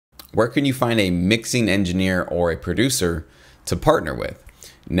where can you find a mixing engineer or a producer to partner with?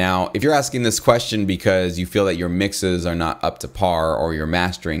 Now, if you're asking this question because you feel that your mixes are not up to par or your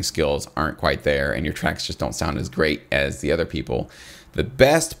mastering skills aren't quite there and your tracks just don't sound as great as the other people, the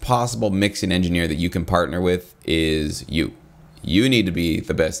best possible mixing engineer that you can partner with is you. You need to be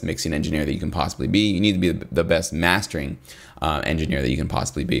the best mixing engineer that you can possibly be. You need to be the best mastering engineer that you can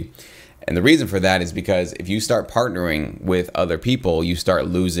possibly be. And the reason for that is because if you start partnering with other people, you start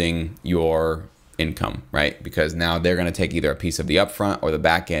losing your income, right? Because now they're going to take either a piece of the upfront or the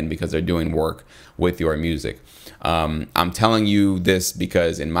back end because they're doing work with your music. I'm telling you this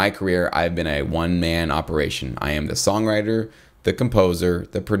because in my career, I've been a one-man operation. I am the songwriter, the composer,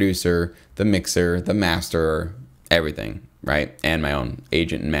 the producer, the mixer, the masterer, everything, right? And my own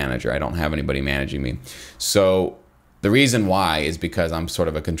agent and manager. I don't have anybody managing me. So the reason why is because I'm sort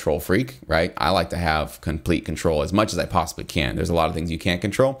of a control freak, right? I like to have complete control as much as I possibly can. There's a lot of things you can't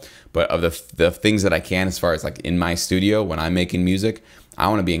control, but of the things that I can, as far as like in my studio when I'm making music, I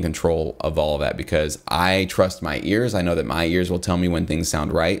want to be in control of all of that because I trust my ears. I know that my ears will tell me when things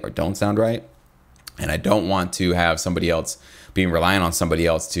sound right or don't sound right. And I don't want to have somebody else being reliant on somebody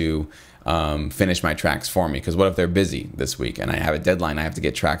else to finish my tracks for me, because what if they're busy this week and I have a deadline, I have to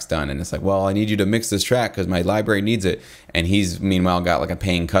get tracks done, and it's like, well, I need you to mix this track because my library needs it, and he's meanwhile got like a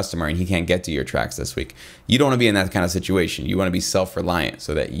paying customer and he can't get to your tracks this week. You don't want to be in that kind of situation. You want to be self-reliant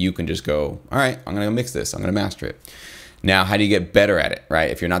so that you can just go, all right, I'm gonna go mix this, I'm gonna master it. Now, how do you get better at it,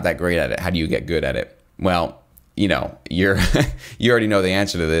 right? If you're not that great at it, how do you get good at it? Well, you know, you already know the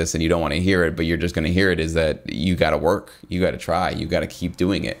answer to this and you don't want to hear it, but you're just going to hear it, is that you got to work, you got to try, you got to keep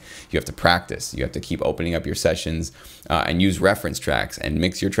doing it. You have to practice, you have to keep opening up your sessions and use reference tracks and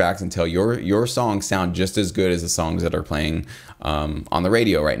mix your tracks until your songs sound just as good as the songs that are playing on the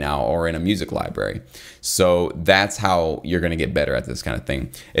radio right now or in a music library. So that's how you're going to get better at this kind of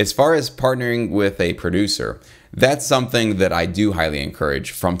thing. As far as partnering with a producer, that's something that I do highly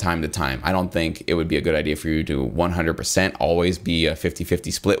encourage from time to time. I don't think it would be a good idea for you to 100% always be a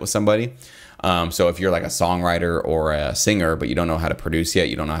 50-50 split with somebody. So if you're like a songwriter or a singer, but you don't know how to produce yet,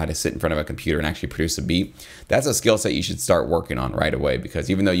 you don't know how to sit in front of a computer and actually produce a beat, that's a skill set you should start working on right away.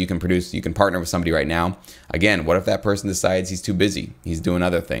 Because even though you can produce, you can partner with somebody right now. Again, what if that person decides he's too busy? He's doing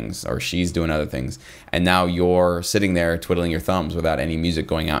other things or she's doing other things. And now you're sitting there twiddling your thumbs without any music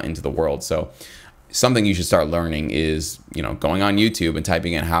going out into the world. So something you should start learning is, you know, going on YouTube and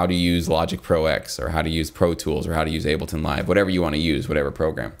typing in how to use Logic Pro X or how to use Pro Tools or how to use Ableton Live, whatever you want to use, whatever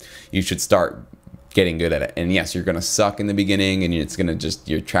program. You should start getting good at it. And yes, you're going to suck in the beginning and it's going to just,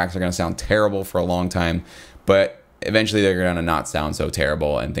 your tracks are going to sound terrible for a long time, but eventually they're going to not sound so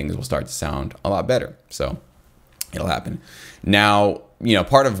terrible and things will start to sound a lot better. So it'll happen. Now, you know,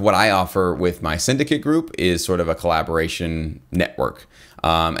 part of what I offer with my syndicate group is sort of a collaboration network.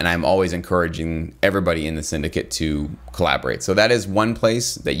 And I'm always encouraging everybody in the syndicate to collaborate. So that is one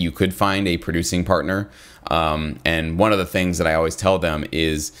place that you could find a producing partner. And one of the things that I always tell them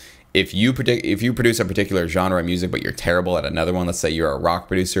is, if you produce a particular genre of music, but you're terrible at another one, let's say you're a rock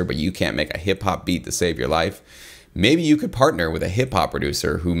producer, but you can't make a hip hop beat to save your life, maybe you could partner with a hip hop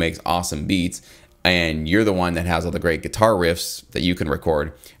producer who makes awesome beats, and you're the one that has all the great guitar riffs that you can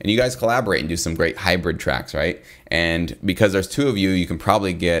record, and you guys collaborate and do some great hybrid tracks, right? And because there's two of you, you can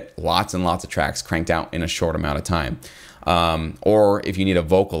probably get lots and lots of tracks cranked out in a short amount of time. Or if you need a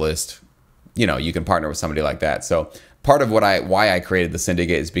vocalist, you know, you can partner with somebody like that. So part of why I created the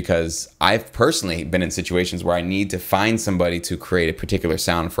syndicate is because I've personally been in situations where I need to find somebody to create a particular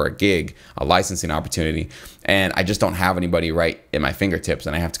sound for a gig, a licensing opportunity, and I just don't have anybody right at my fingertips,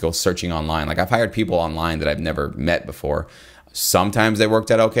 and I have to go searching online. Like, I've hired people online that I've never met before. Sometimes they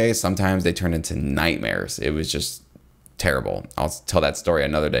worked out okay, sometimes they turned into nightmares. It was just terrible. I'll tell that story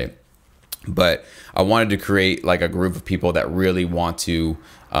another day. But I wanted to create like a group of people that really want to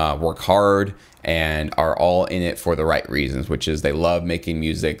work hard and are all in it for the right reasons, which is they love making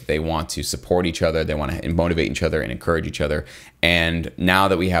music, they want to support each other, they want to motivate each other and encourage each other. And now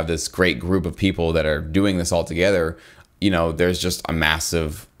that we have this great group of people that are doing this all together, you know, there's just a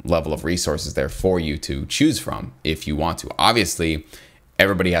massive level of resources there for you to choose from if you want to. Obviously,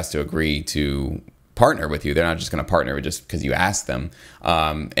 everybody has to agree to partner with you. They're not just going to partner just because you ask them.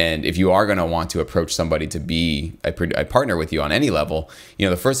 And if you are going to want to approach somebody to be a partner with you on any level, you know,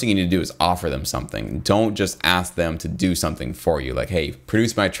 the first thing you need to do is offer them something. Don't just ask them to do something for you. Like, hey,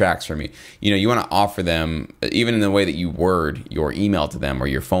 produce my tracks for me. You know, you want to offer them, even in the way that you word your email to them or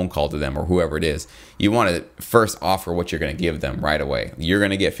your phone call to them or whoever it is, you want to first offer what you're going to give them right away. You're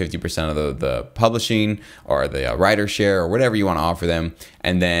going to get 50% of the publishing or the writer share or whatever you want to offer them.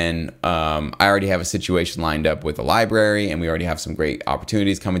 And then I already have a situation lined up with a library and we already have some great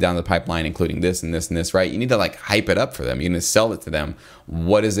opportunities coming down the pipeline, including this and this and this, right? You need to like hype it up for them. You need to sell it to them.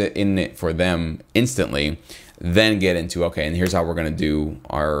 What is it in it for them instantly? Then get into, okay, and here's how we're going to do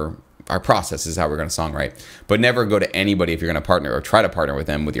our process, is how we're going to songwrite. But never go to anybody if you're going to partner or try to partner with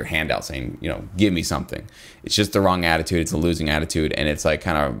them with your hand out saying, you know, give me something. It's just the wrong attitude. It's a losing attitude. And it's like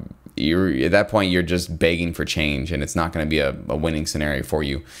kind of, you're at that point, you're just begging for change, and it's not going to be a winning scenario for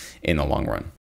you in the long run.